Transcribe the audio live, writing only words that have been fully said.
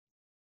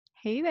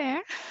Hey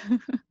there.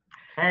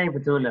 Hey,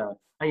 Petula,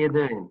 how you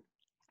doing?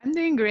 I'm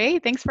doing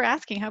great. Thanks for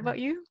asking. How about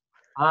you?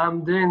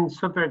 I'm doing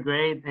super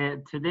great.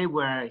 Today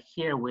we're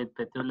here with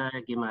Petula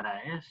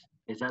Guimaraes.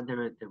 Is that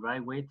the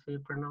right way to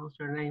pronounce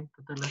your name,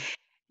 Petula?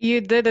 You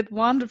did it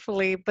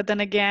wonderfully, but then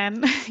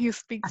again, you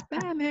speak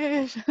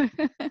Spanish.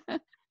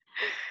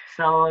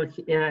 So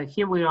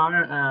here we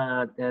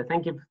are.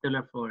 Thank you,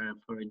 Petula, for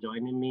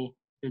joining me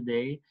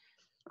today.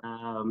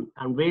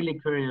 I'm really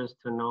curious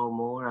to know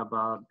more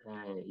about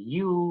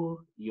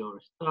you, your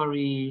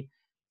story,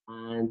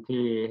 and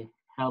to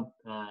help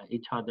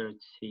each other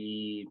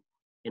see,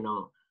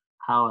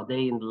 how a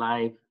day in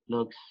life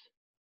looks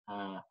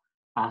uh,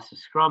 as a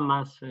Scrum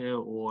Master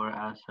or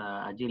as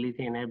a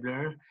agility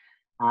enabler.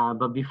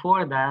 But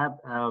before that,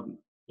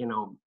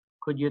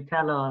 could you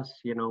tell us,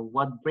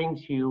 what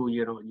brings you,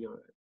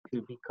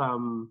 to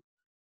become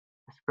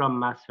Scrum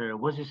Master?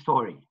 What's your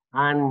story?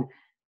 And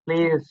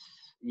please,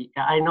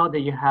 I know that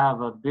you have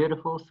a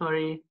beautiful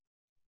story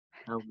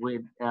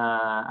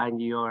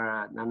and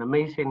you're an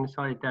amazing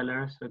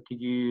storyteller. So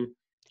could you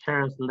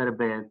share us a little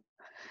bit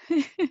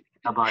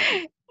about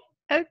you?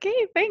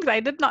 Okay, thanks. I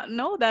did not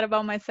know that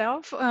about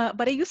myself,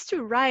 but I used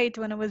to write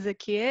when I was a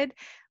kid.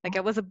 Like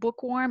I was a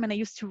bookworm and I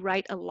used to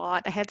write a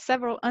lot. I had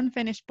several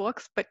unfinished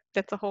books, but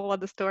that's a whole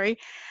other story.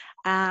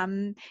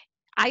 Um,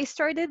 I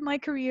started my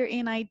career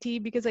in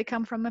IT because I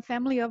come from a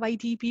family of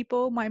IT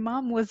people. My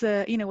mom was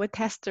a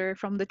tester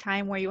from the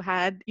time where you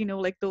had,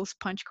 like those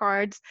punch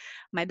cards.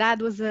 My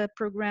dad was a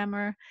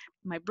programmer.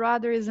 My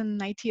brother is in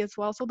IT as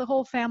well. So the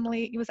whole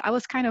family, I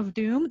was kind of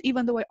doomed,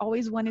 even though I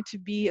always wanted to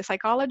be a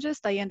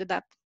psychologist. I ended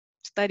up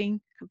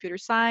studying computer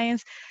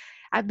science.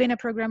 I've been a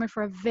programmer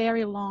for a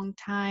very long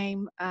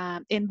time.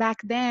 And back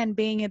then,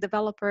 being a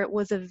developer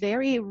was a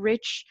very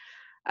rich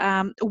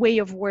way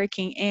of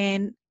working.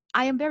 And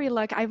I am very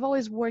lucky. I've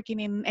always working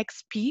in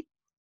XP,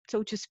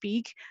 so to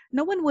speak.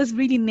 No one was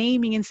really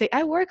naming and say,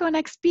 I work on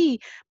XP.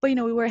 But,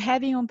 we were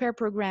heavy on pair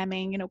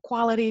programming,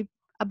 quality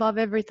above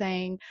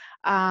everything.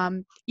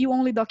 You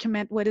only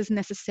document what is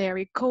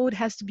necessary. Code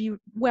has to be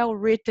well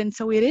written,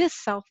 so it is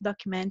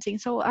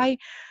self-documenting. So I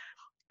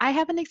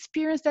have an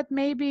experience that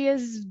maybe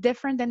is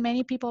different than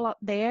many people out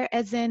there,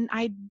 as in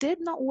I did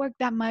not work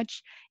that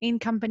much in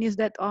companies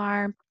that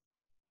are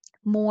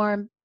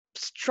more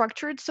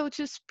structured, so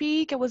to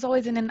speak. I was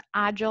always in an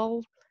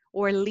agile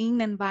or lean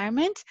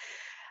environment.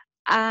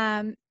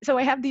 So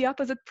I have the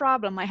opposite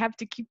problem. I have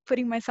to keep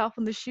putting myself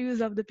in the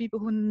shoes of the people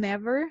who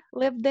never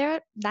lived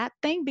there, that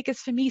thing, because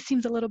for me it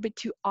seems a little bit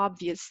too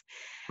obvious.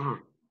 Hmm.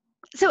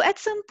 So at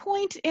some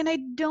point, and I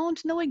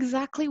don't know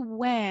exactly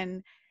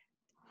when,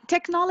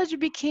 technology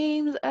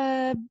became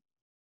a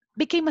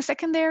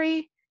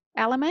secondary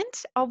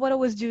element of what I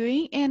was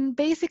doing. And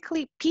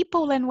basically,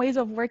 people and ways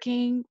of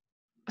working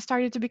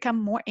started to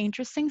become more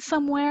interesting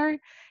somewhere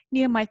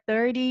near my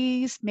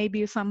 30s,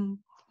 maybe some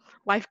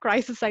life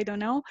crisis, I don't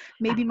know.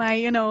 Maybe my,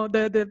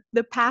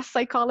 the past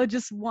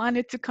psychologist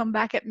wanted to come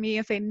back at me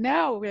and say,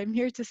 no, I'm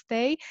here to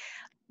stay.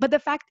 But the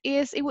fact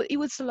is, it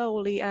was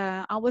slowly,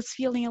 I was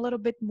feeling a little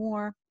bit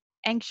more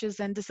anxious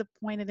and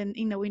disappointed and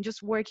in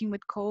just working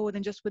with code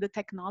and just with the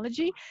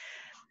technology.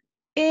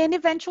 And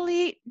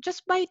eventually,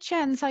 just by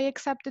chance, I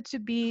accepted to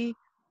be,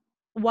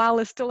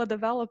 while still a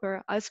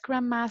developer, a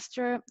Scrum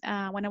Master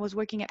when I was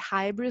working at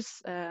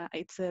Hybris.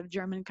 It's a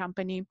German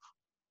company.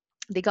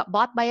 They got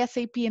bought by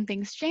SAP and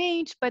things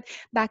changed, but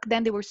back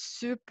then they were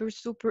super,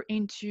 super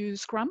into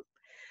Scrum.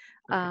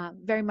 Okay.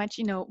 Very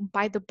much,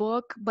 by the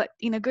book, but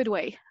in a good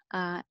way.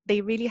 They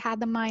really had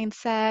the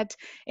mindset.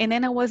 And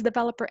then I was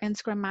developer and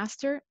Scrum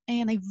Master,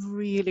 and I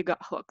really got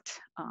hooked.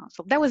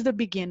 So that was the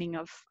beginning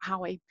of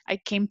how I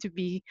came to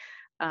be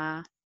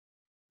uh,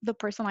 the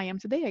person I am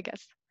today, I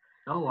guess.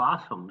 Oh,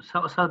 awesome.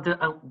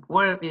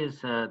 Where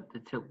is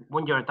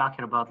when you're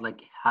talking about like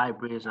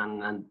hybrids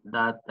and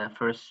that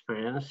first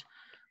experience?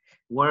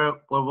 Where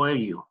were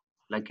you?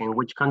 Like in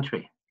which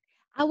country?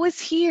 I was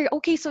here.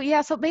 Okay, so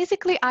yeah, so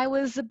basically I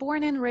was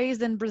born and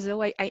raised in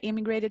Brazil. I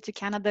immigrated to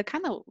Canada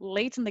kind of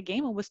late in the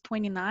game. I was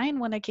 29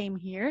 when I came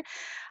here.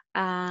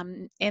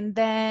 And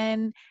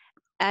then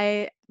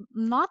I,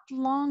 not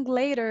long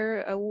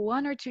later,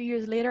 1 or 2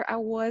 years later, I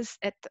was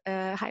at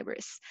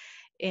Hybris.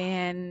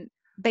 And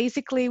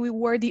basically, we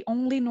were the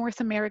only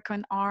North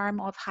American arm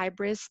of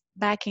Hybris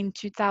back in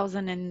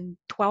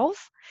 2012.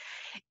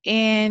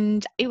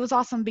 And it was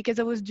awesome because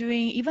I was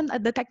doing, even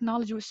the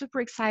technology was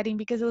super exciting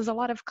because there was a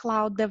lot of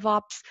cloud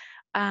DevOps.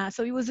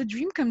 So it was a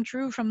dream come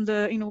true from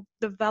the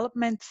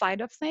development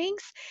side of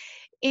things.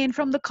 And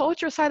from the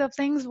culture side of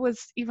things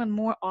was even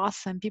more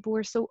awesome. People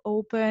were so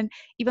open,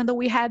 even though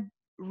we had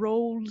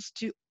roles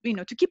to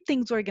keep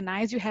things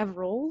organized. You have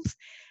roles,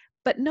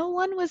 but no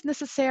one was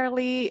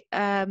necessarily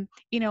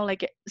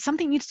like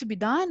something needs to be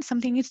done,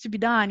 something needs to be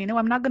done.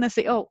 I'm not going to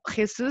say, oh,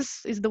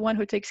 Jesus is the one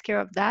who takes care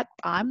of that,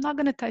 I'm not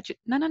going to touch it.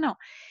 No, no, no.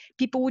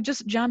 People would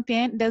just jump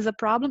in. There's a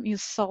problem, you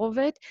solve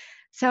it.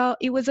 So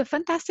it was a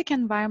fantastic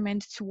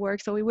environment to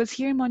work. So it was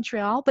here in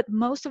Montreal, but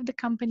most of the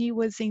company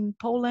was in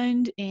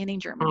Poland and in Hmm.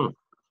 Germany.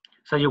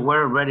 So you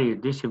were already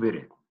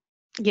distributed.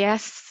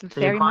 Yes, So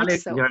very much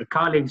so. your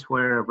colleagues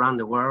were around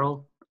the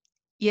world.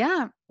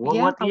 Yeah,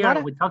 yeah, What a year lot are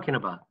of we talking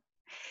about?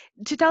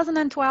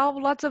 2012,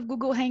 lots of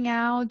Google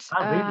Hangouts.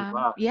 Oh, really?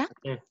 Wow. Yeah.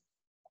 Okay.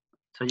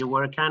 So you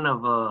were kind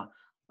of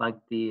like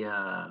the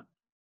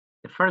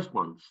first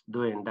ones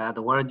doing that.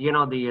 The word,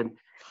 the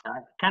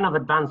kind of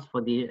advanced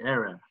for the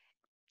era.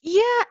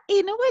 Yeah,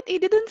 you know what?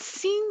 It didn't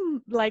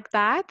seem like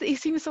that. It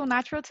seems so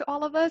natural to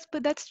all of us,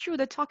 but that's true.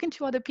 That talking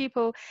to other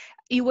people,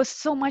 it was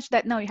so much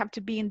that no, you have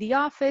to be in the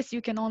office.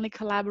 You can only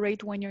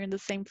collaborate when you're in the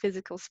same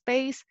physical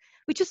space,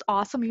 which is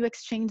awesome. You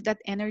exchange that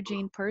energy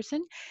in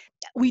person.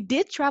 We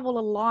did travel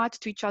a lot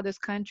to each other's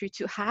country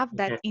to have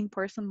that Okay.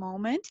 in-person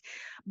moment,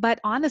 but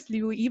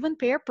honestly we even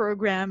pair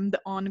programmed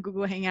on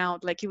Google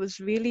Hangout. Like it was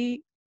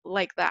really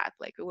like that.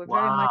 Like we were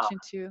very much Wow.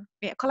 into,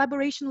 yeah,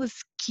 collaboration was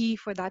key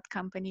for that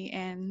company,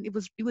 and it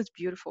was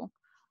beautiful.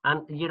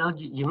 And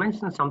you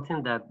mentioned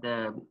something that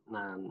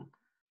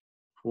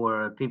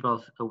for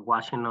people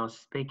watching us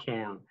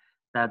speaking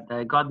that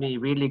got me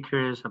really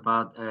curious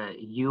about.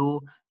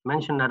 You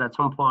mentioned that at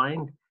some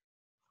point,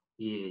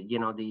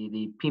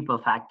 the people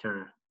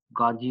factor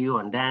got you,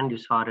 and then you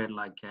started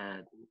like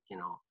you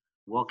know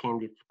walking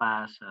this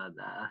path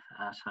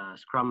as a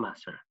scrum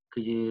master.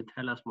 Could you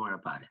tell us more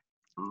about it?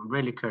 I'm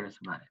really curious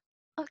about it.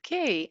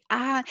 Okay,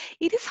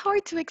 it is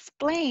hard to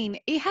explain.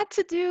 It had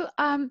to do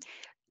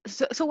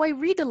so I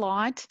read a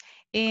lot,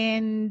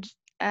 and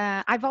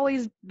I've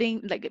always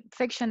been like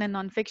fiction and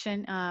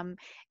nonfiction.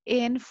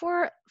 And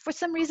for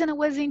some reason, I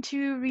was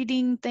into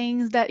reading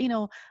things that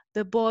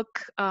the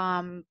book.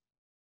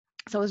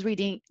 So I was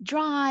reading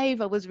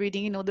Drive. I was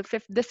reading, the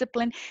Fifth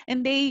Discipline,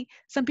 and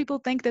some people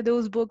think that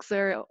those books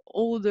are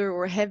older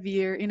or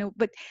heavier,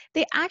 but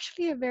they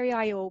actually are very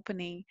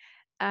eye-opening.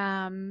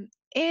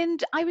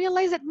 And I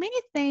realized that many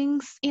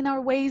things in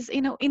our ways,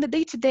 in the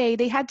day-to-day,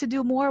 they had to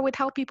do more with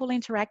how people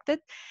interacted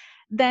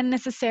than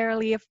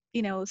necessarily if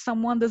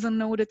someone doesn't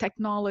know the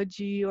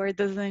technology or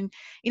doesn't,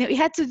 it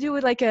had to do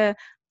with like a,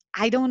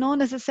 I don't know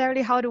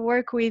necessarily how to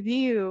work with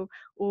you,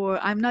 or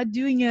I'm not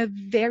doing a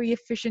very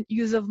efficient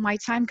use of my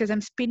time because I'm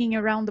spinning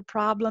around the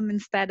problem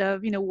instead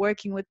of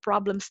working with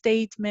problem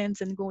statements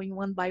and going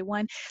one by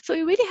one. So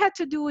it really had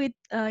to do with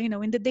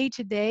in the day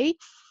to day,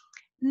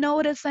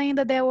 noticing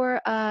that there were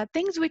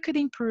things we could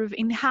improve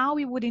in how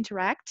we would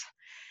interact,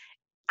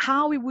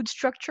 how we would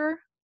structure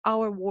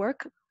our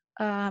work.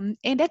 And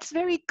that's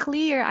very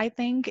clear. I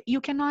think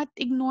you cannot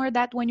ignore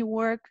that when you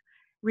work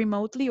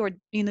remotely or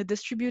in a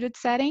distributed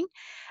setting.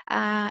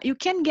 You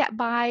can get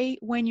by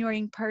when you're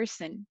in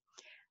person,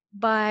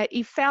 but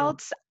it Hmm.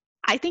 felt,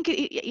 I think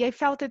I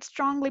felt it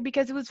strongly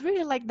because it was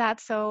really like that.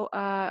 So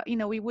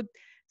we would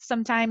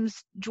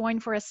sometimes join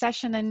for a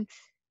session and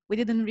we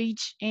didn't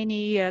reach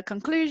any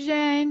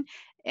conclusion,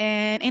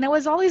 and I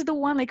was always the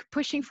one like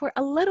pushing for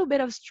a little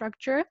bit of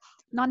structure,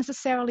 not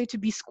necessarily to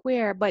be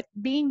square, but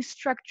being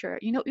structured.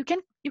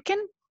 You can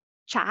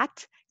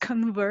chat,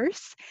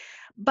 converse,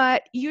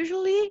 but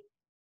usually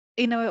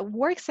in a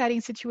work setting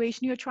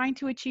situation, you're trying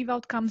to achieve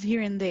outcomes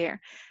here and there.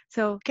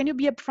 So can you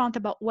be upfront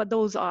about what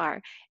those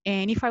are?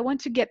 And if I want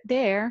to get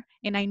there,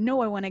 and I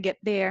know I want to get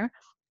there,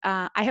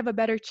 I have a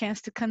better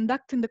chance to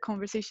conduct in the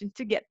conversation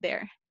to get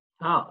there.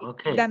 Oh, If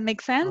okay. that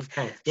makes sense.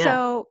 Okay. Yeah.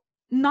 So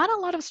not a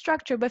lot of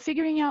structure, but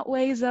figuring out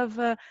ways of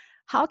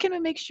how can we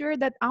make sure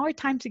that our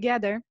time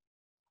together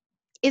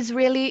is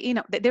really,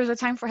 there's a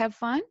time for have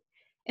fun,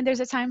 and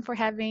there's a time for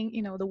having,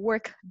 the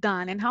work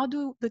done, and how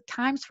do the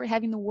times for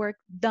having the work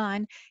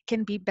done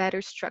can be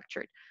better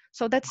structured.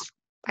 So that's,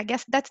 I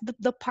guess that's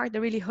the part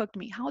that really hooked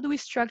me. How do we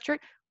structure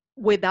it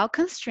without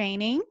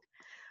constraining,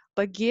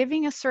 but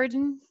giving a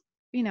certain,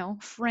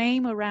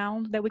 frame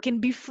around that we can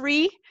be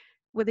free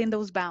within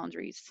those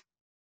boundaries?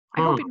 I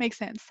Hmm. hope it makes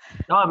sense.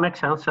 Oh, it makes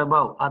sense.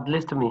 Well, at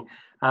least to me.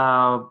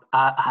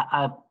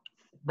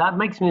 That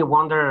makes me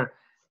wonder,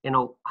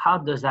 how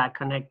does that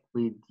connect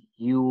with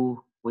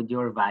you, with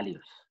your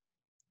values?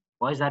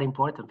 Why is that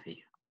important for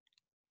you?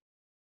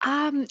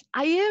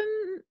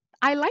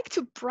 I like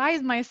to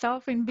pride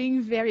myself in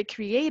being very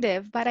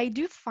creative, but I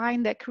do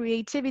find that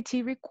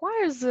creativity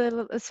requires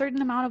a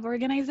certain amount of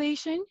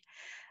organization.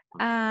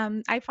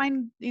 I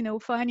find,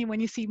 funny when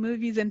you see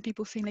movies and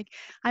people saying like,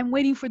 I'm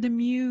waiting for the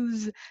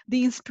muse,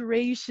 the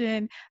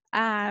inspiration.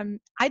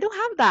 I don't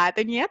have that,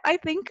 and yet I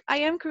think I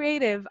am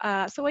creative.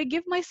 So I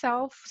give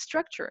myself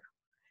structure.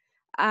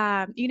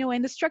 And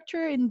the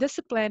structure and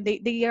discipline,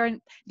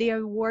 they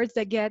are words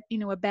that get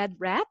a bad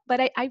rap, but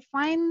I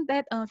find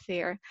that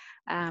unfair.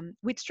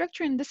 With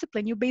structure and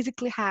discipline, you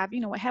basically have,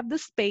 I have the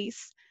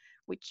space,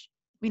 which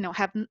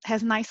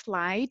has nice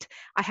light.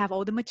 I have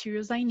all the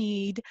materials I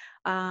need.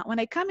 When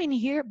I come in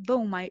here,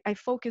 boom, I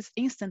focus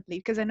instantly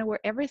because I know where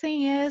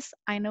everything is.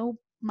 I know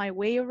my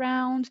way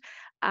around,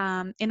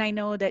 and I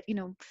know that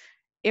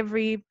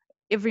every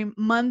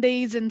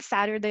Mondays and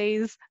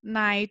Saturdays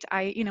night,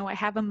 I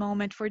have a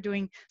moment for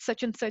doing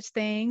such and such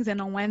things,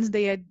 and on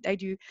Wednesday I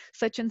do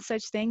such and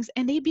such things,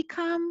 and they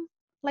become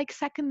like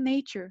second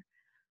nature.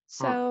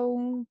 Hmm.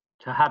 So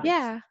So habits.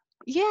 yeah,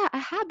 yeah, a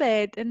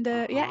habit, and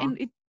yeah, Hmm. and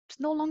it it's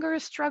no longer a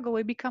struggle.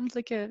 It becomes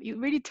like you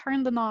really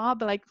turn the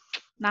knob, like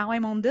now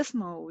I'm on this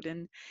mode.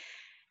 And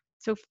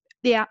so,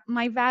 yeah,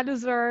 my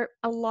values are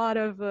a lot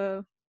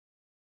of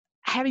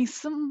having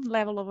some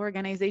level of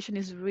organization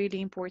is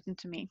really important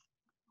to me.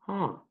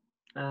 Hmm.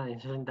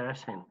 It's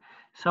interesting.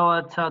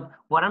 So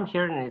what I'm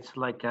hearing is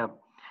like a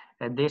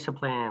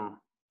discipline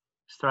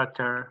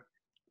structure,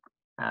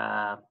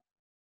 uh,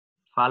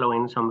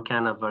 following some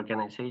kind of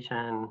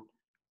organization,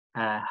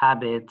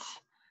 habits,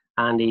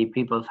 and the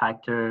people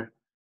factor,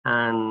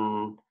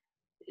 and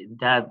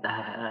that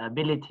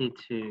ability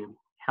to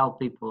help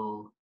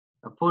people,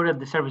 put at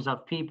the service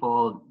of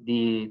people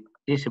the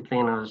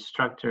discipline or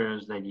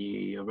structures that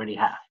you already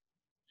have.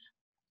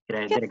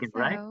 I guess Did I get it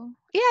right? so.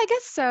 Yeah, I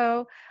guess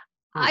so.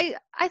 Hmm.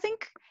 I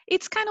think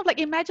it's kind of like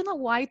imagine a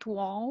white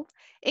wall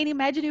and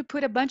imagine you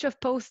put a bunch of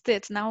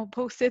post-its. Now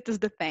post-it is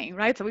the thing,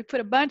 right? So we put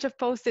a bunch of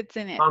post-its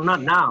in it. Well,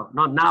 not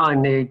now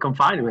in the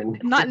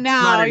confinement, Not not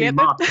now, yeah,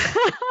 anymore.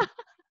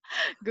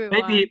 good Maybe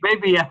one.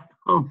 maybe at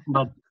home,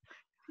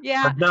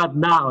 Yeah, but not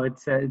now.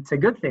 It's a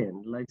good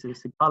thing, like a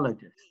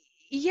psychologist.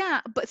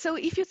 yeah, but so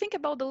if you think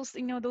about those,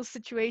 those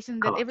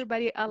situations that Psychologist.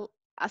 everybody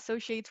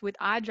associates with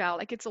agile,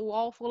 like it's a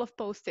wall full of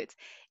post-its.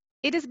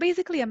 It is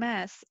basically a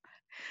mess.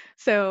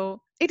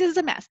 So it is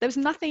a mess. There's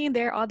nothing in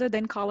there other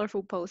than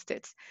colorful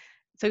post-its.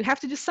 So you have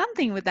to do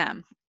something with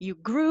them. You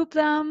group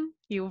them,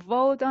 you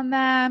vote on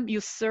them, you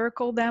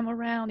circle them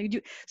around. You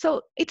do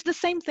so it's the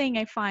same thing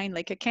I find.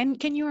 Like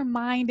can your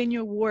mind and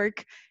your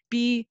work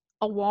be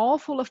a wall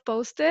full of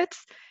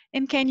post-its?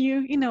 And can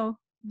you,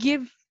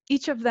 give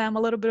each of them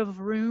a little bit of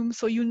room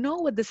so you know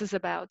what this is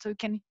about, so you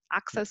can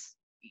access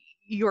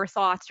your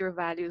thoughts, your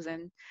values,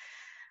 and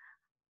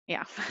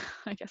yeah,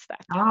 I guess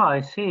that. Oh,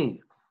 I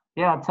see.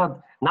 Yeah,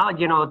 so now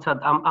so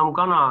I'm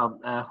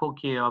gonna hook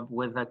you up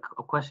with a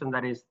question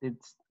that is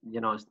it's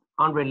is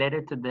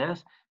unrelated to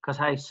this because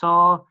I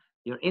saw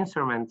your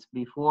instruments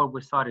before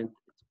we started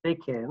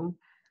speaking.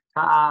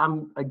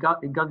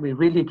 It got me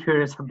really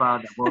curious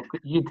about that. Well,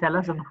 could you tell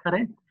us about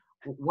it?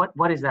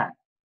 What is that?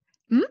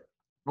 Hmm?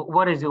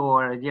 What is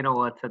your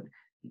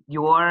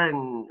you are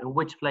in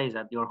which place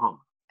at your home?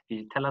 Can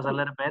you tell us a Oh,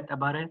 little bit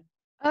about it?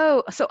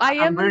 oh, so I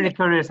I'm am in really the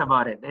curious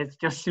about it. It's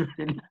just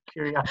really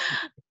curiosity.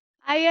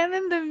 I am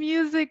in the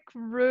music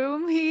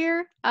room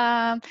here.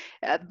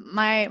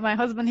 My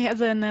husband, he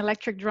has an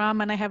electric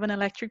drum, and I have an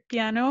electric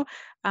piano,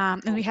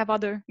 and we have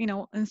other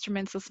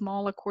instruments, a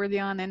small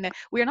accordion, and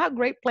we are not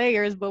great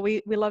players, but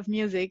we love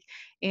music.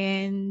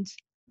 And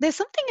there's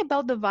something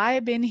about the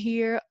vibe in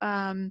here.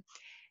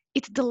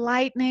 It's the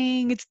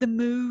lightning, it's the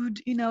mood.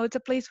 It's a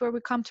place where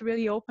we come to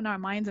really open our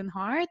minds and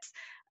hearts.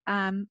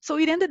 So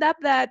it ended up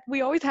that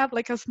we always have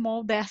like a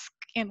small desk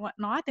and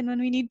whatnot, and when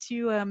we need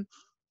to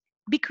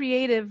be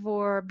creative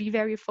or be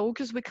very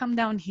focused, we come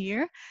down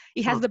here.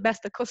 It has Hmm. the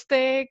best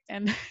acoustic,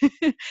 and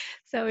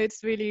so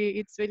it's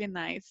really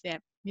nice. Yeah,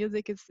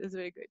 music is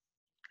very good.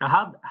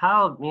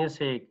 How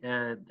music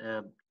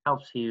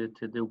helps you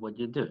to do what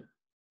you do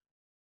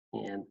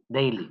and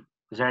daily?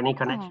 Is there any Oh.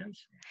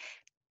 connections?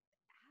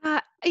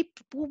 Well,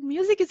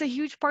 music is a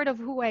huge part of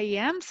who I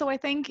am. So I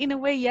think, in a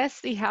way,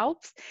 yes, it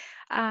helps.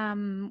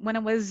 When I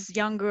was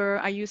younger,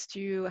 I used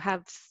to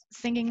have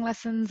singing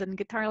lessons and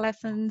guitar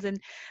lessons,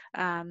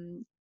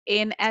 um,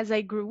 and as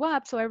I grew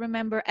up, so I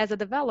remember as a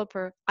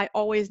developer, I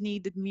always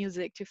needed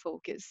music to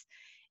focus,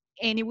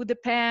 and it would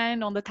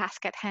depend on the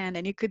task at hand.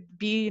 And it could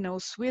be,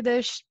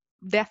 Swedish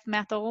death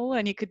metal,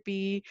 and it could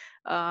be,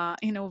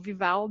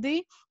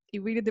 Vivaldi.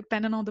 It really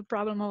depended on the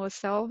problem I was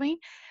solving.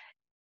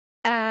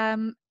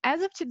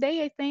 As of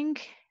today, I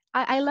think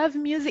I love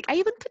music. I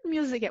even put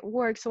music at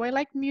work. So I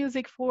like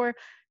music for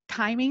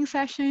timing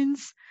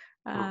sessions.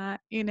 Hmm.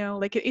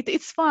 Like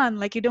it's fun.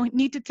 Like you don't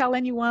need to tell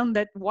anyone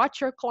that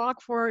watch your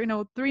clock for,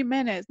 3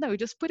 minutes. No, you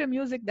just put a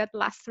music that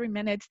lasts 3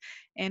 minutes.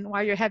 And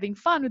while you're having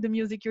fun with the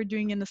music, you're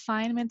doing an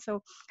assignment.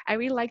 So I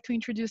really like to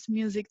introduce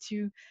music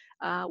to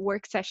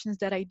work sessions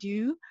that I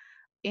do.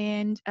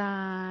 And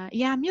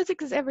yeah,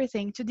 music is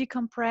everything, to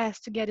decompress,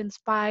 to get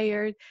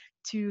inspired,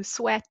 to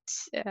sweat.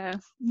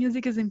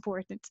 Music is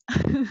important.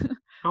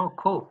 Oh,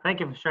 cool. Thank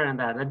you for sharing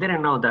that. I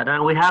didn't know that.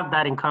 And we have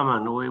that in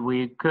common.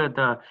 We could,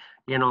 talk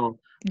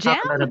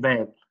a little Jam?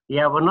 bit.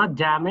 Yeah, we're not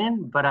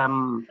jamming, but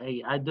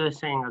I do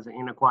sing as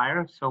in a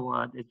choir.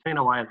 So it's been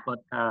a while, but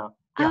yeah,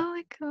 Oh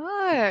my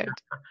God.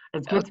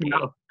 it's good to Okay.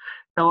 know.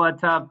 So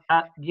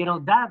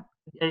that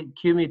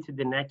cue me to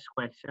the next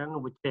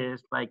question, which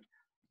is like,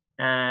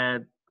 uh,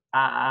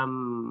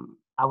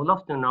 I would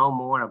love to know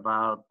more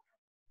about,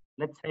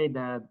 let's say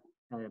that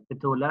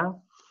Petula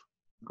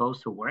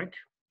goes to work.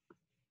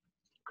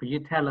 Could you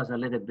tell us a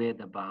little bit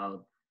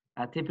about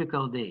a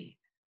typical day?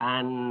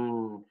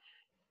 And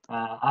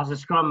as a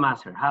Scrum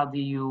Master, how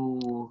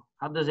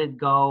does it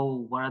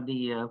go? What are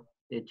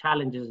the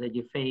challenges that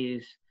you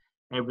face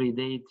every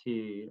day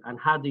and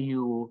how do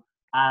you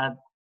add,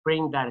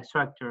 bring that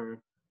structure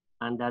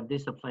and that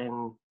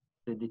discipline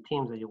to the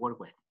teams that you work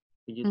with?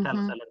 Could you tell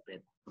us Hmm. a little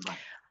bit about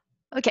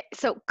it? Okay,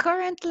 so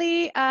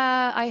currently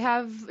I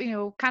have,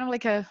 kind of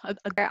like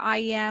I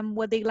am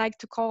what they like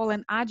to call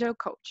an agile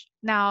coach.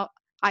 Now,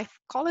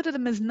 call it a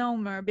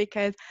misnomer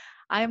because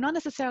I am not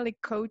necessarily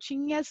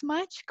coaching as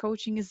much.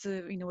 Coaching is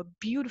a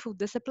beautiful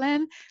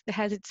discipline that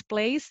has its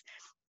place,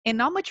 and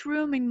not much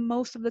room in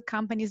most of the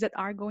companies that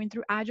are going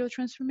through agile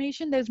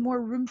transformation. There's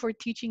more room for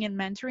teaching and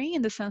mentoring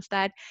in the sense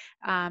that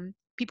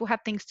people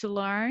have things to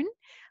learn,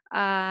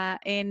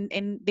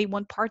 and they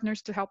want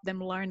partners to help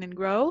them learn and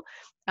grow.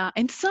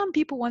 And some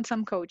people want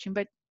some coaching,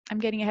 but I'm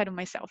getting ahead of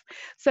myself.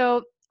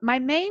 So my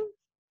main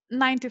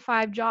 9 to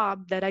 5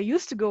 job that I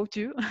used to go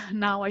to,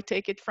 now I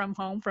take it from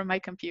home from my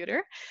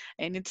computer,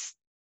 and it's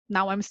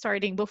now I'm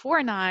starting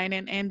before 9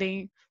 and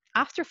ending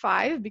after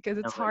 5 because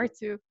it's Already.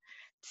 hard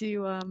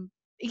to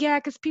yeah,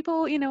 because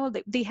people,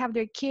 they have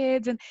their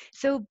kids, and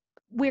so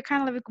we're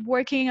kind of like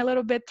working a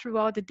little bit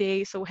throughout the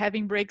day, so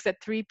having breaks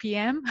at 3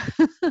 p.m.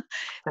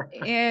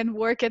 and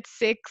work at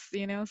 6,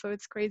 so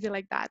it's crazy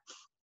like that.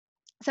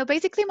 So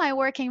basically my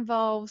work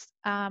involves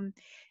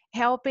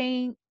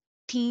helping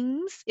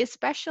teams,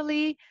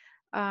 especially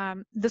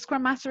the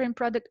scrum master and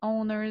product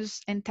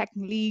owners and tech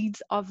leads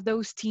of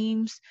those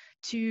teams,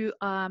 to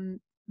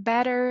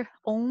better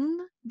own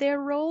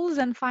their roles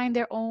and find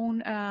their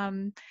own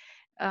um,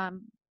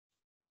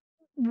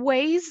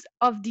 ways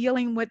of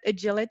dealing with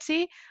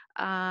agility.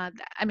 I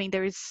mean,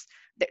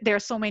 there are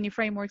so many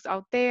frameworks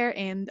out there,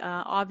 and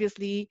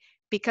obviously,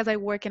 because I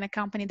work in a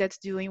company that's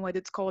doing what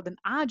it's called an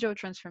agile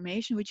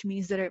transformation, which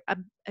means that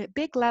a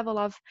big level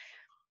of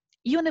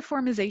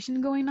uniformization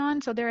going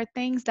on. So there are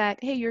things that,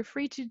 hey, you're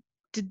free to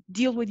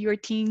deal with your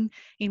team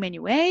in many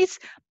ways,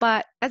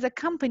 but as a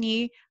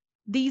company,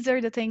 these are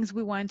the things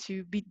we want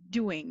to be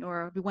doing,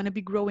 or we want to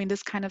be growing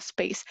this kind of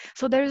space.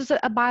 So there's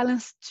a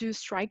balance to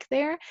strike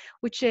there,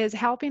 which is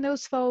helping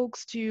those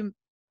folks to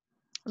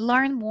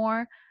learn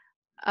more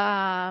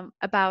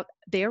about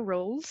their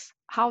roles,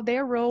 how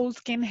their roles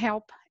can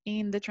help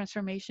in the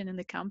transformation in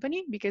the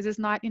company, because it's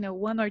not,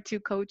 one or two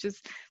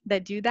coaches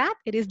that do that.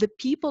 It is the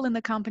people in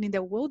the company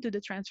that will do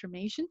the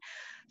transformation.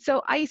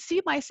 So I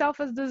see myself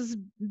as this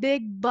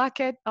big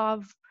bucket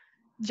of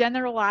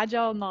general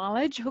agile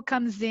knowledge who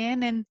comes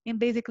in and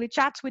basically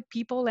chats with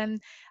people, and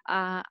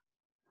uh,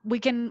 we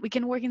can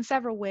work in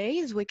several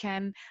ways. We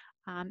can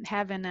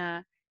have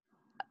an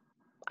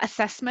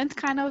assessment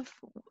kind of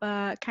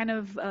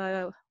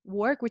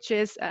work, which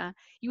is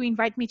you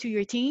invite me to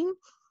your team.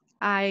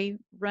 I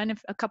run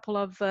a couple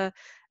of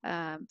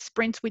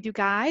sprints with you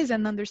guys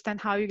and understand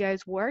how you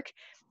guys work,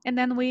 and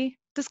then we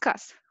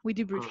discuss. We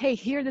debrief. Mm, Hey,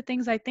 here are the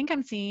things I think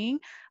I'm seeing.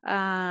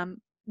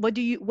 What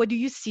do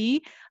you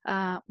see?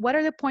 What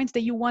are the points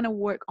that you want to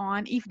work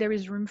on if there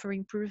is room for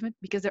improvement?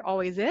 Because there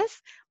always is,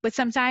 but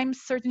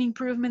sometimes certain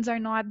improvements are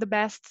not the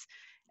best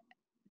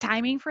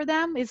timing for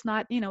them. Is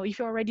not, if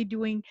you're already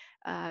doing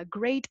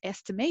great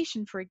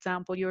estimation, for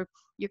example, you're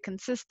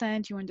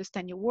consistent, you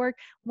understand your work,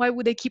 why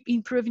would I keep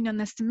improving on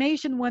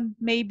estimation when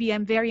maybe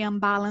I'm very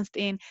unbalanced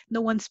and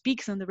no one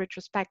speaks on the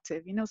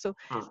retrospective, so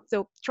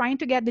mm. trying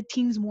to get the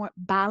teams more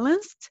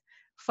balanced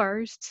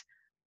first,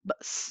 but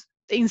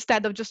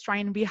instead of just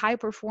trying to be high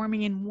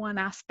performing in one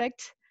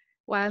aspect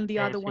while the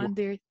I other see. one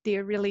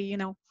they're really,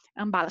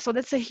 unbalanced. So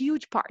that's a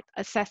huge part,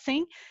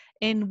 assessing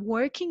and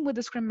working with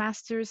the scrum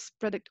masters,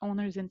 product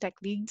owners, and tech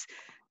leads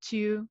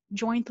to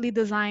jointly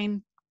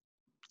design,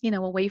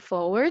 a way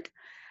forward.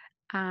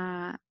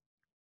 uh,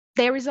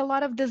 there is a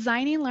lot of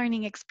designing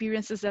learning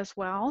experiences as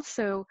well.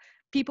 So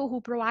people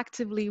who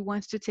proactively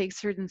wants to take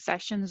certain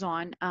sessions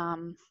on,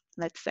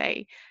 let's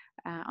say,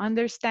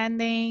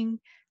 understanding.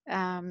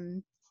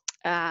 Um,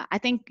 I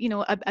think,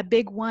 a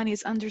big one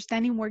is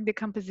understanding work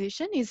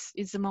decomposition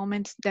is a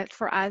moment that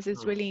for us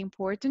is Mm, really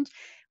important.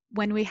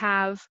 When we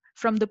have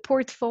from the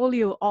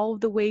portfolio all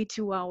the way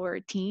to our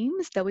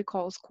teams that we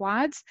call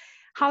squads,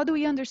 how do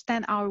we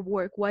understand our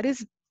work? What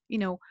is, you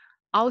know,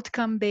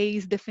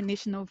 outcome-based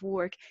definition of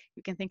work?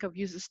 You can think of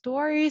user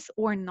stories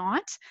or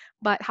not,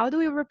 but how do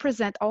we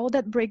represent all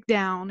that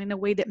breakdown in a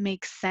way that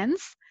makes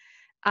sense,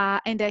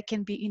 and that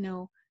can be,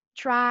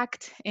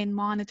 tracked and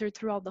monitored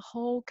throughout the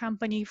whole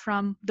company,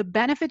 from the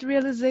benefit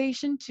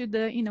realization to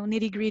the,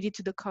 nitty-gritty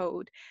to the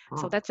code.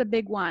 So mm. that's a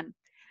big one.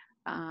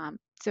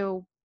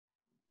 So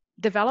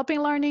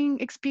developing learning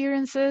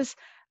experiences,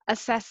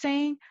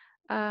 assessing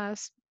uh,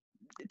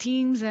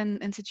 teams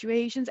and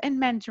situations, and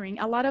mentoring.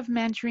 A lot of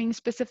mentoring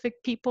specific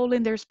people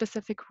in their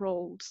specific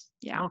roles.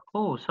 Yeah. Oh,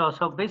 cool.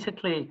 So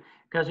basically,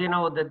 because you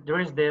know that there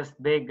is this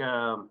big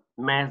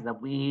mess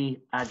that we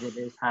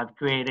agilists have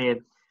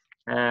created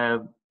uh,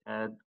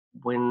 uh,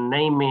 when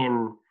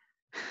naming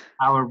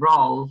our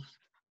roles,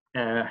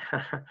 uh,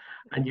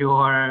 and you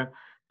are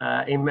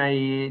in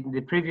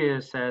the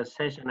previous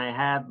session I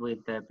had with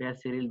Pierre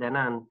Cyril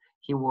Danan,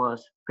 he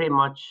was pretty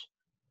much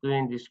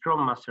doing the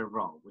Scrum Master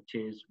role, which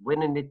is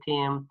winning the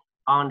team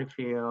on the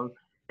field,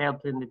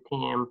 helping the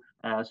team,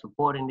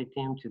 supporting the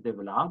team to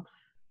develop.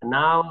 And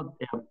now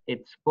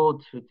it's cool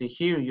to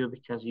hear you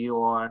because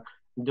you are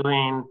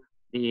doing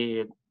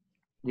the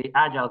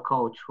agile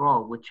coach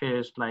role, which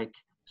is like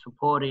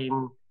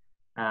supporting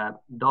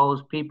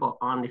those people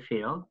on the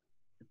field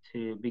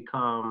to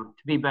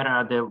be better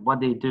at what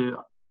they do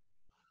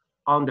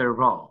on their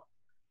role.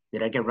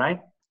 Did I get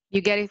right?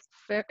 You get it.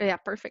 Yeah,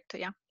 perfect.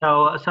 Yeah.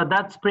 So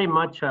that's pretty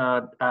much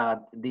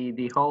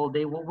the whole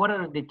day. What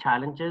are the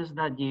challenges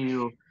that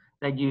you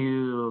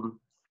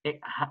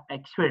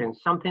experience?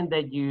 Something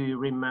that you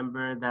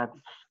remember that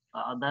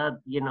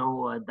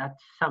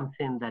that's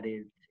something that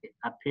is it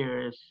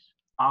appears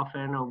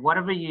often, or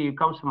whatever you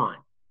comes to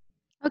mind.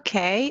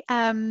 Okay.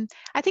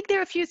 I think there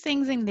are a few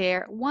things in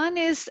there. One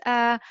is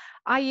I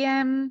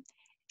am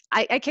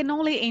I can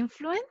only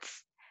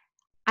influence.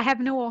 I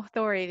have no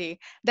authority.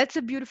 That's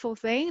a beautiful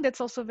thing.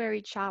 That's also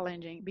very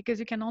challenging because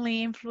you can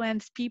only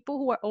influence people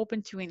who are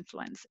open to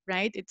influence,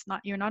 right? It's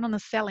not, you're not on a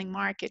selling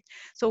market.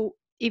 So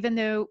even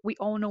though we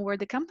all know where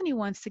the company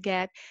wants to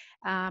get,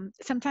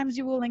 sometimes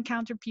you will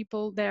encounter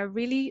people that are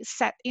really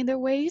set in their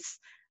ways.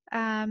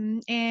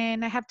 And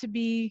I have to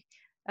be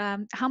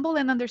humble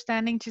and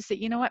understanding to say,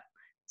 you know what,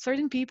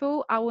 certain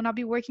people, I will not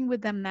be working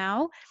with them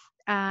now.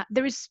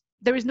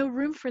 There is no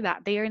room for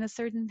that. They are in a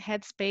certain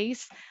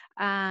headspace.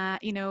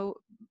 You know,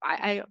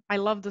 I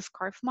love the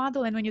scarf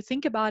model, and when you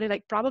think about it,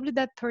 like probably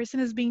that person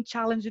is being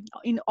challenged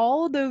in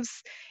all those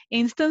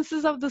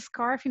instances of the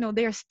scarf. You know,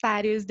 their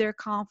status, their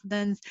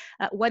confidence,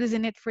 what is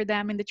in it for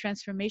them in the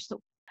transformation.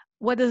 So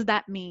what does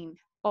that mean?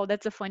 Oh,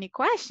 that's a funny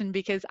question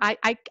because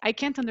I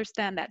can't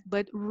understand that.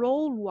 But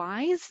role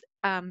wise,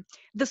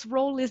 this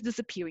role is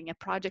disappearing. A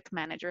project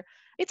manager.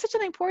 It's such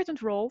an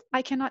important role.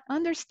 I cannot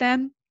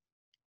understand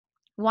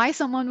why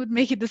someone would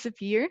make it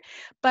disappear,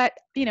 but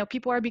you know,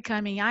 people are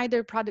becoming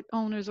either product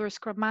owners or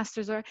scrum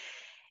masters, or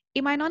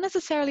it might not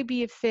necessarily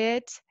be a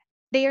fit.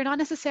 They are not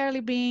necessarily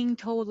being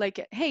told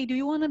like, hey, do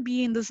you want to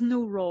be in this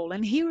new role,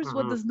 and here's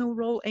what Hmm. this new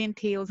role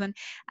entails, and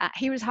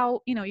here's how,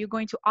 you know, you're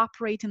going to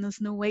operate in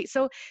this new way.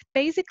 So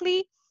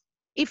basically,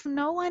 if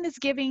no one is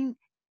giving,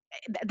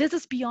 this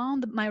is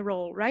beyond my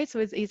role, right? So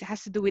it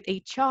has to do with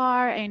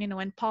HR and, you know,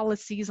 and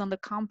policies on the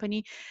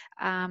company,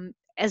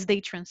 as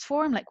they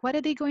transform. Like, what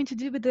are they going to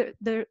do with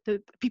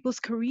the people's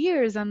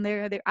careers and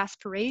their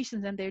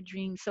aspirations and their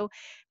dreams? So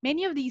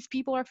many of these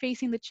people are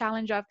facing the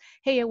challenge of,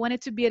 hey, I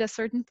wanted to be at a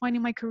certain point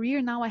in my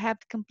career, now I have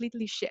to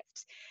completely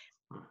shift.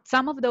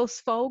 Some of those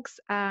folks,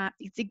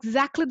 it's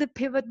exactly the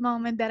pivot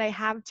moment that I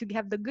have to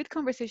have the good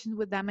conversations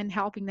with them and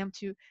helping them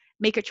to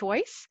make a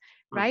choice,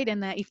 right?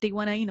 And if they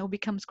want to, you know,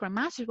 become scrum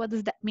masters, what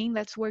does that mean?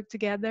 Let's work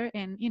together,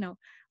 and, you know,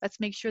 let's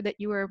make sure that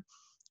you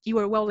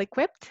are well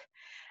equipped.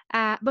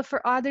 But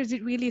for others,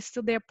 it really is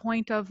still their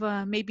point of,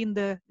 maybe in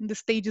the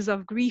stages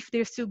of grief,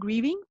 they're still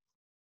grieving.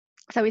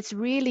 So it's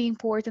really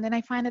important, and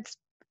I find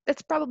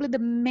that's probably the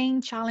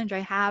main challenge I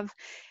have,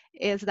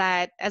 is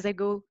that as I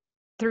go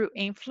through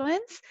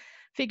influence,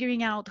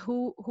 figuring out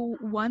who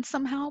wants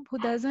some help, who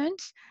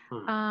doesn't,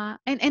 Hmm.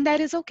 and that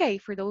is okay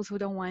for those who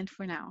don't want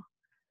for now.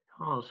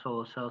 Oh,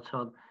 so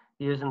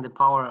using the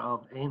power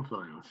of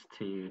influence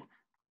to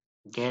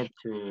get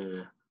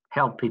to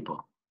help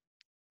people.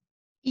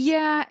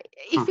 Yeah,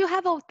 Hmm. if you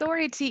have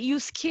authority, you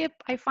skip,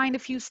 I find, a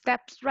few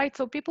steps, right?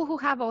 So people who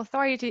have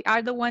authority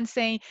are the ones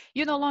saying,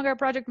 you're no longer a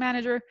project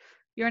manager,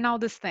 you're now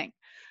this thing.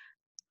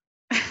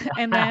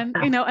 And then,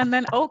 you know, and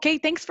then, okay,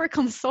 thanks for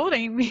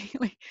consulting me.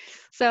 Like,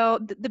 so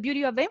the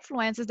beauty of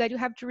influence is that you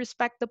have to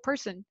respect the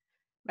person,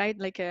 right?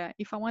 Like,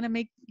 if I want to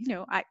make, you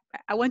know,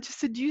 I want to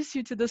seduce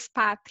you to this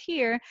path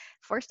here,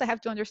 first I have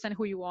to understand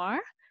who you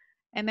are,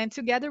 and then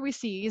together we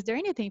see, is there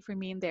anything for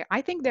me in there?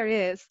 I think there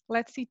is.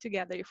 Let's see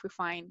together if we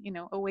find, you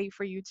know, a way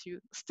for you to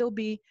still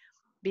be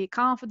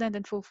confident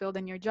and fulfilled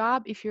in your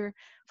job if you're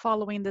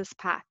following this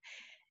path.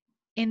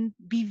 And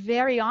be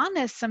very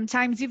honest,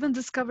 sometimes even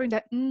discovering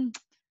that,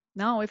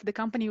 no, if the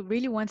company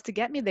really wants to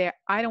get me there,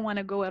 I don't want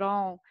to go at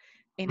all.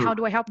 And Hmm. how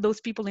do I help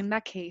those people in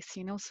that case?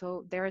 You know,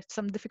 so there are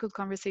some difficult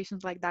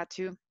conversations like that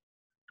too.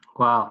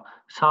 Wow.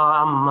 So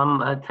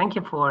thank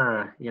you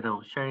for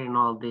sharing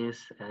all these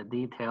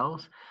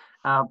details.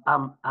 Uh,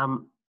 um,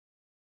 um,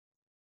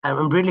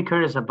 I'm really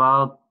curious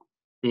about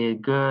the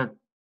good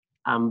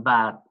and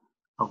bad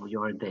of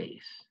your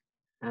days.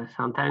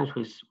 Sometimes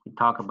we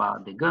talk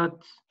about the good,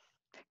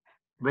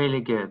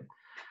 really good,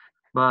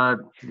 but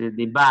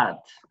the bad,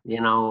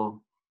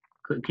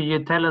 could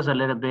you tell us a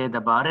little bit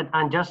about it?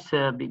 And just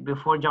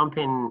before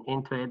jumping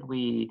into it,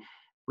 we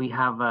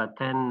have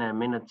 10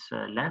 minutes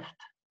left.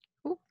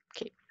 Ooh,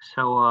 okay.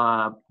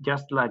 So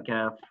just like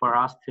for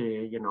us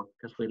to,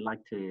 because we like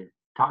to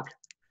talk.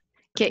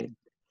 Okay. Okay.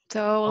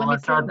 So let Oh, me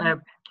throw.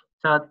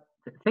 so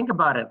think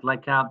about it.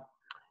 Like, uh,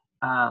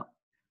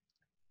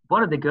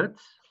 what are the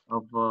goods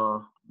of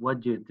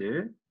what you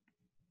do,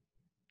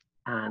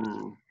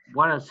 and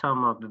what are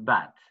some of the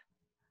bad?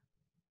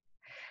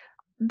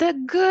 The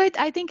good,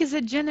 I think, is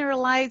a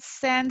generalized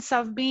sense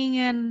of being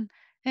an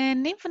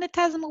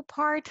infinitesimal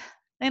part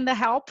in the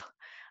help.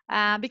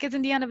 Because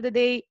in the end of the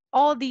day,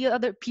 all the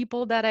other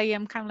people that I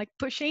am kind of like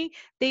pushing,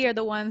 they are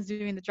the ones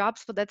doing the job.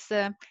 So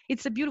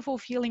it's a beautiful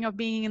feeling of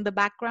being in the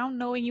background,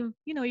 knowing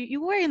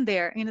you were in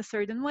there in a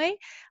certain way,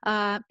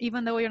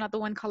 even though you're not the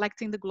one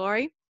collecting the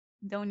glory.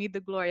 Don't need the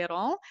glory at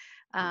all.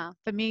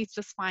 For me, it's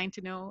just fine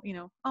to know,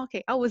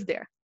 okay, I was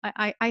there.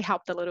 I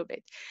helped a little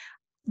bit.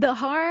 The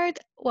hard,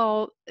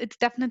 well, it's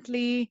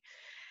definitely,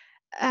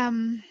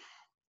 um,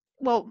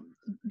 well,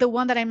 the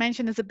one that I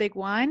mentioned is a big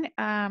one.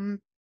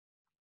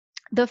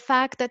 The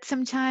fact that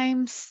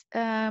sometimes,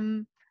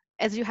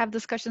 as you have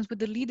discussions with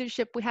the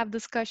leadership, we have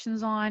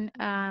discussions on,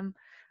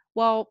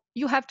 well,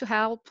 you have to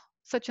help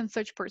such and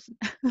such person,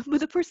 but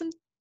the person,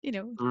 you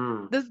know,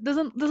 Mm,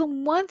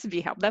 doesn't want to be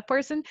helped. That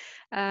person,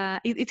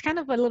 it's kind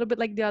of a little bit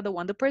like the other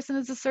one. The person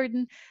is a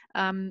certain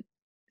um,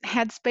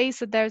 headspace,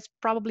 so there's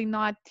probably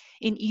not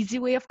an easy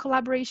way of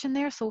collaboration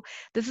there. So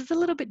this is a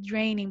little bit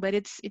draining, but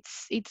it's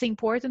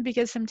important,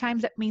 because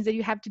sometimes that means that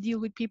you have to deal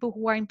with people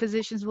who are in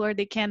positions where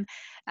they can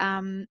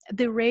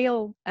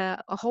derail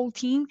a whole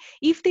team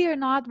if they are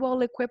not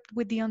well equipped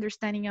with the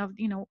understanding of,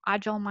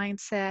 agile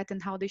mindset,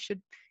 and how they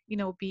should,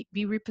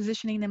 be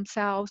repositioning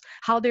themselves,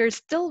 how they're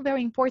still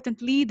very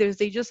important leaders.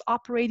 They just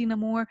operate in a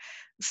more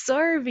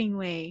serving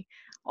way,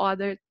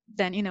 other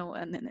than,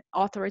 an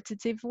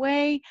authoritative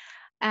way.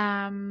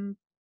 um,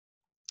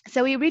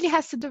 so it really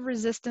has to do with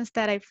resistance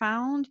that I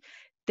found.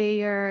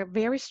 They are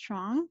very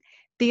strong.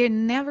 They are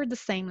never the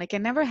same. Like, I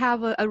never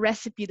have a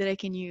recipe that I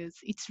can use.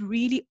 It's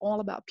really all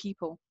about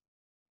people.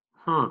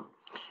 hmm.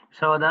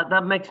 So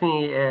that makes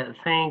me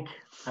think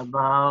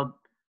about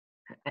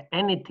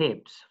any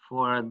tips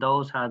for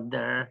those out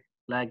there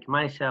like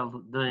myself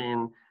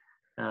doing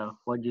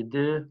what you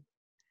do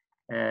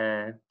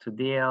to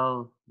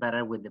deal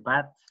better with the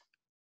bats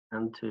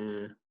and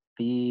to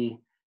be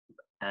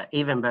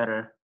even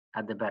better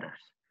at the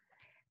betters.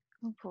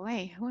 Oh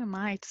boy, who am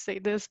I to say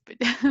this? But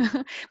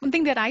one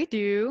thing that I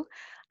do,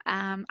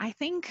 I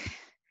think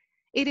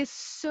it is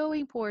so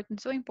important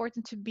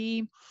to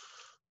be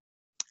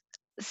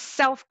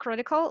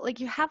self-critical. Like,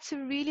 you have to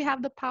really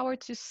have the power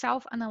to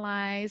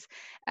self-analyze,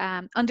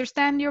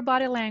 understand your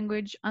body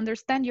language,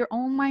 understand your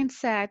own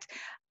mindset.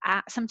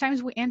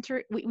 Sometimes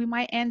we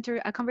might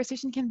enter a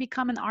conversation, can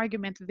become an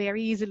argument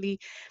very easily.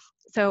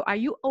 So are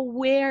you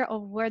aware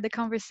of where the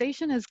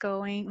conversation is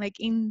going? Like,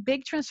 in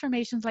big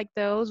transformations like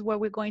those, where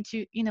we're going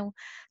to,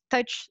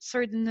 touch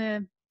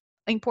certain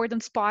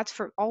important spots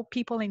for all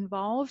people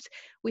involved,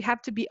 we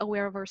have to be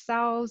aware of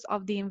ourselves,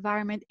 of the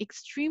environment,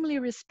 extremely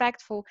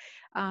respectful,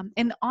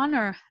 and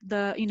honor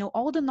the,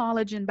 all the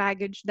knowledge and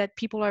baggage that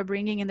people are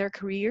bringing in their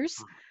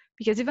careers.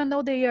 Because even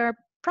though they are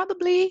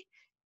probably,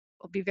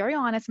 I'll be very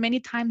honest, many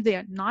times they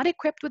are not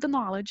equipped with the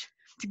knowledge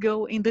to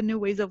go in the new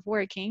ways of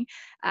working.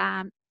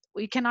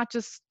 We cannot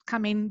just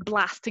come in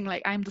blasting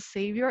like, I'm the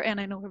savior and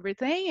I know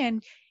everything,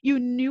 and you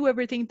knew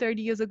everything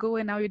 30 years ago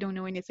and now you don't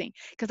know anything,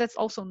 because that's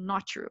also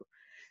not true.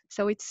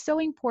 So it's so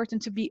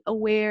important to be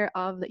aware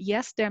of that.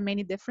 Yes, there are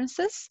many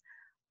differences,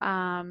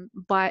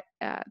 but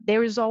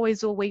there is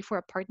always a way for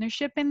a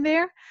partnership in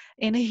there.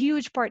 And a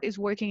huge part is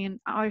working in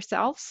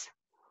ourselves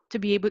to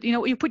be able,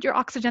 you put your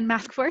oxygen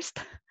mask first,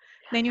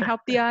 then you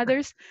help the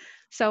others.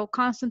 So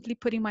constantly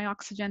putting my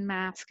oxygen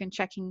mask and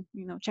checking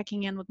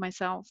in with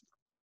myself.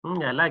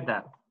 I like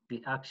that.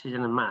 The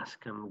oxygen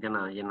mask. I'm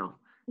gonna,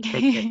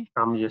 take it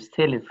from you,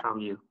 steal it from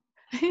you.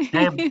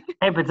 Hey,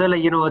 hey, Petula,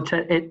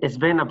 it's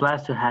been a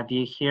blast to have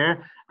you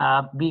here.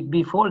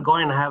 Before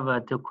going, I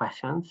have two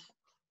questions.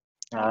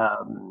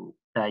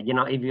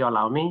 If you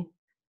allow me,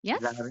 is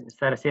that, Yes. is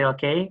that still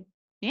okay?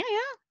 Yeah,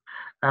 yeah.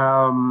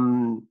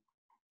 Um,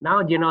 Now,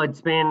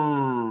 it's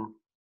been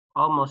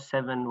almost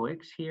 7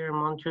 weeks here in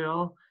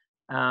Montreal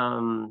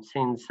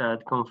since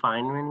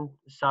confinement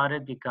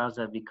started because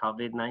of the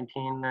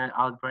COVID-19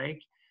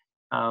 outbreak.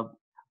 Uh,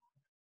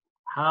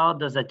 how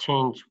does that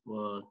change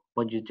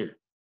what you do?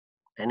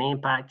 Any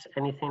impacts,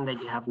 anything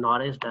that you have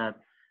noticed that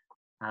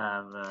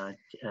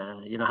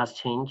has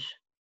changed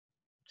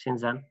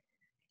since then?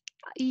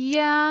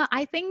 Yeah,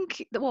 I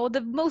think, well,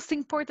 the most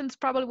important is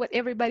probably what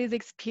everybody's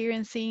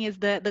experiencing is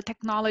the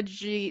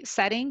technology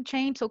setting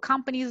change. So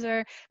companies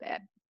are, uh,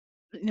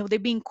 they're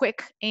being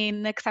quick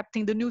in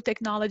accepting the new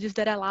technologies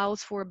that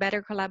allows for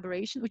better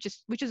collaboration,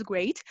 which is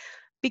great,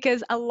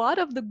 because a lot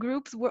of the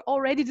groups were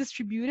already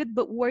distributed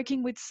but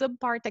working with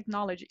subpar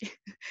technology.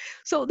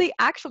 So they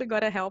actually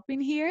got a help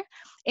in here,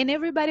 and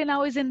everybody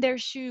now is in their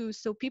shoes.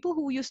 So people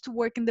who used to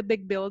work in the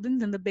big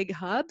buildings and the big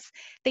hubs,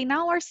 they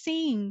now are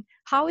seeing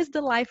how is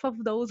the life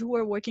of those who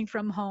are working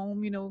from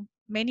home,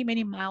 many,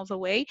 many miles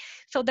away.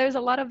 So there's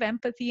a lot of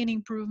empathy and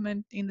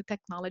improvement in the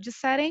technology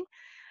setting.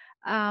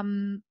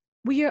 um,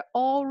 we are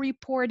all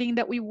reporting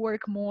that we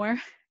work more.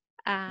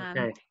 um,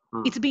 Okay.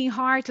 Hmm. it's being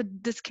hard to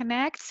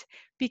disconnect,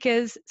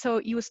 because so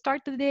you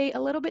start the day a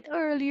little bit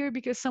earlier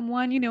because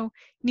someone,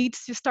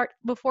 needs to start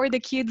before the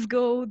kids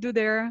go do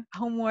their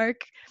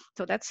homework.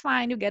 So that's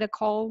fine, you get a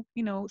call,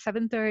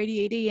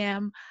 7:30, 8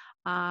 a.m.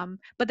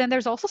 But then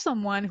there's also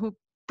someone who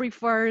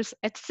prefers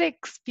at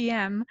 6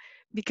 p.m.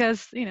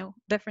 because,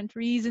 different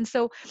reasons.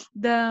 So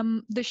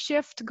the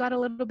shift got a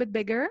little bit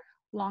bigger,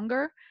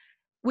 longer,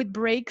 with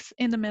breaks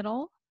in the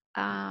middle.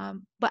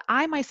 But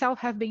I myself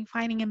have been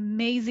finding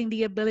amazing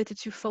the ability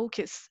to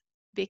focus,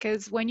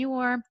 because when you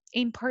are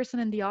in person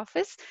in the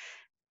office,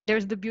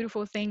 there's the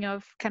beautiful thing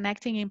of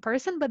connecting in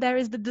person, but there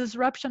is the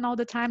disruption all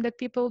the time that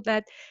people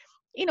that,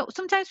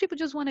 sometimes people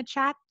just want to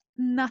chat.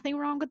 Nothing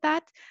wrong with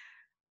that.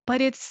 but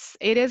it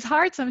is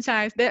hard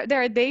sometimes.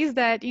 There are days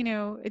that,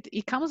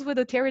 it comes with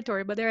the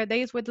territory, but there are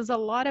days where there's a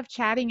lot of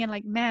chatting and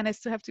like, man, I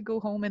still have to go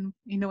home and,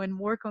 and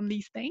work on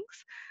these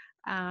things.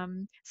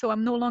 So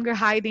I'm no longer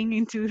hiding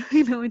into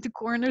into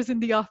corners in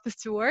the office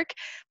to work,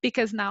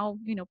 because now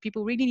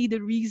people really need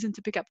a reason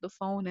to pick up the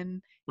phone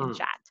and Mm.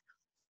 chat.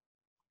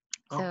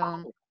 Oh, So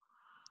cool.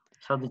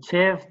 So the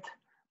shift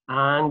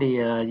and the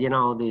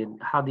the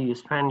how do you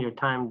spend your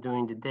time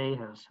during the day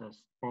has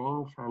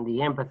changed, and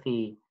the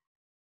empathy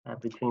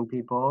between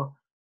people.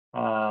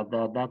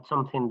 That's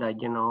something that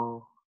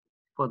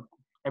put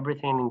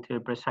everything into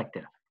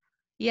perspective.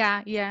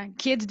 yeah, yeah,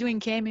 kids doing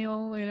cameo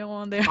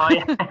on there. Oh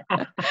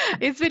yeah,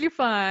 It's really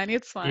fun,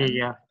 it's fun.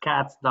 yeah,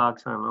 cats,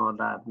 dogs, and all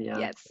that. Yeah.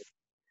 Yes.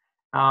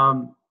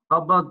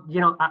 But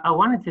I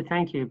wanted to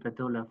thank you,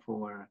 Petula,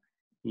 for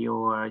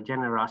your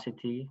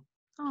generosity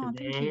Oh, thank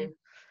today, you.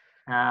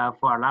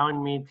 for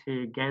allowing me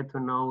to get to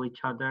know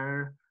each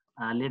other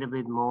a little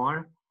bit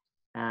more.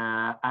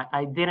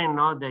 I didn't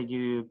know that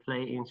you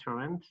play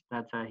instruments.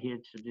 That's a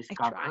huge I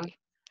discovery.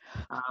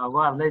 try.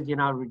 Well, at least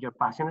you're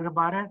passionate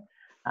about it.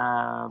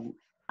 Um,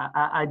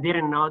 I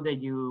didn't know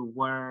that you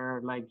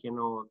were like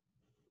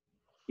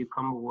you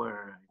come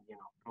were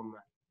from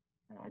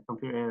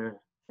computer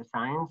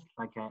science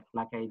like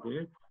I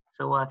do.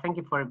 So thank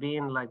you for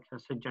being like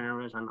so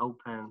generous and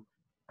open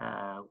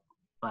uh,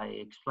 by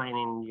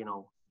explaining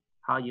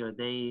how your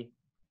day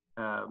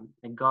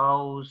it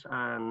goes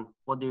and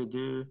what do you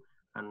do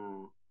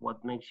and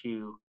what makes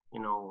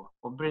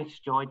what brings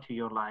joy to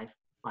your life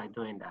by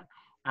doing that.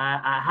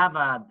 I have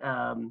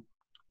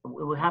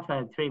we have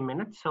 3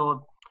 minutes,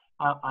 so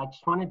I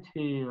just wanted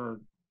to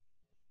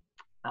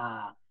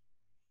uh,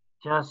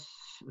 just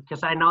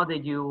because I know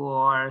that you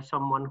are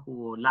someone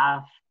who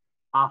laughs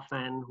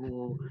often,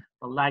 who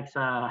likes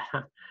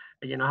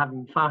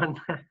having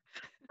fun.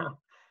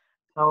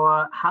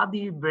 So how do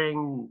you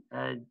bring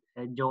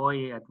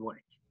joy at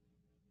work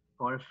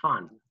or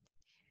fun?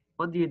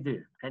 What do you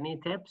do? Any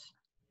tips?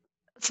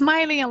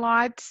 Smiling a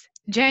lot,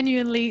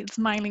 genuinely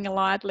smiling a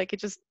lot. Like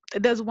it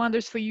does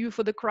wonders for you,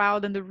 for the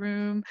crowd in the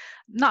room.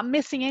 Not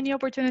missing any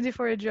opportunity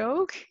for a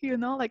joke,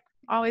 like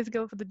always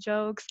go for the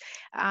jokes.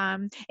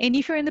 And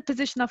if you're in the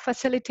position of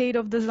facilitator,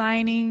 of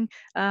designing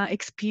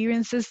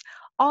experiences,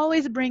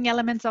 always bring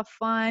elements of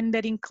fun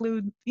that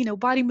include,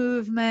 body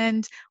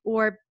movement,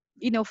 or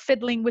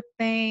fiddling with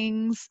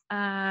things.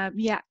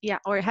 Yeah, yeah,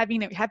 or have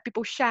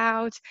people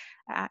shout.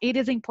 It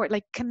is important.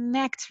 Like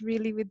connect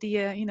really with the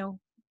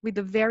with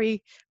the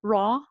very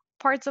raw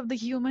parts of the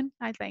human.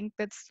 I think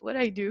that's what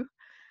I do.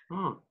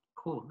 Hmm,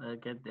 cool.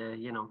 Get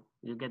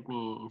you get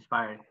me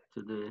inspired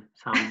to do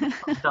some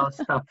of those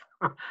stuff.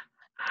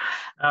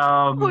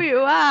 Oh, um, you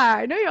are.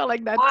 I know you're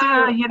like that well,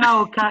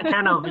 too.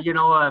 kind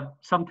of,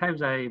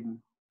 sometimes I'm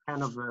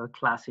kind of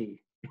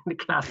classy,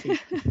 classy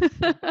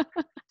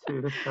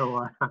too.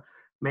 So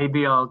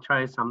maybe I'll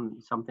try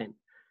something.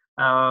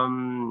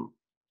 Um,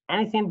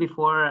 anything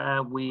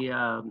before we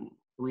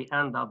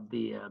end up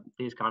the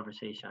this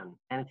conversation?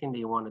 Anything that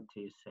you wanted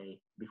to say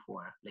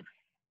before leaving?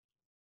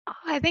 Oh,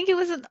 I think it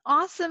was an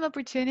awesome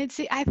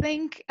opportunity. I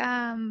think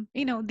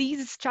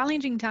these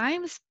challenging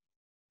times,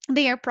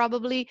 they are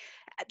probably,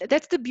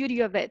 that's the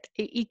beauty of it.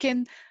 It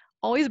can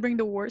always bring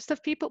the worst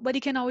of people, but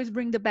it can always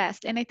bring the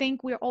best. And I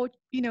think we're all,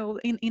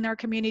 in our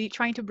community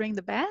trying to bring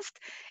the best.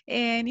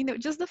 And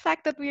just the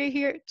fact that we're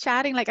here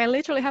chatting, like I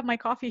literally have my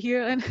coffee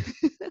here, and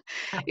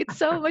it's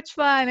so much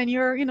fun. And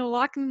you're,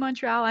 locked in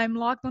Montreal, I'm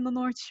locked on the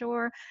North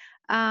Shore.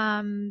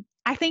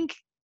 I think,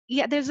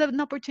 yeah, there's an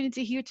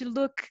opportunity here to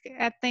look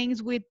at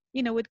things with,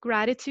 with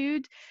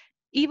gratitude,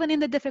 even in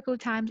the difficult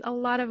times. A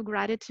lot of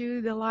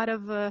gratitude, a lot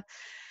of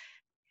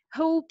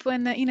hope,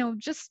 and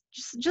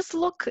just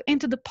look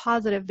into the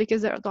positive,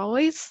 because there's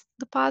always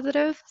the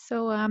positive.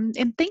 So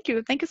and thank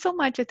you so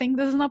much. I think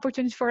this is an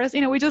opportunity for us.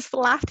 We just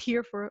laughed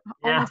here for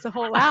Yeah. almost a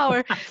whole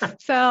hour.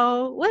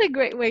 So what a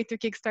great way to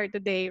kickstart the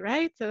day,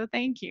 right? So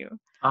thank you.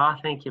 Ah,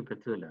 thank you,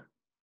 Petula.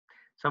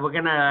 So we're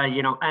gonna,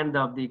 end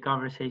up the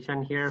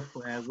conversation here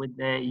with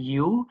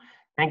you.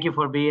 Thank you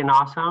for being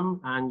awesome,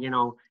 and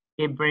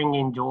keep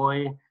bringing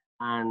joy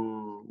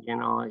and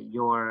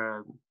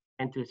your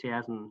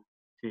enthusiasm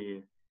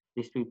to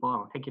these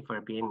people. Thank you for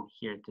being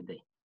here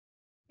today.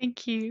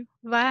 Thank you.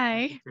 Thank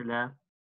Bye. you, Petula.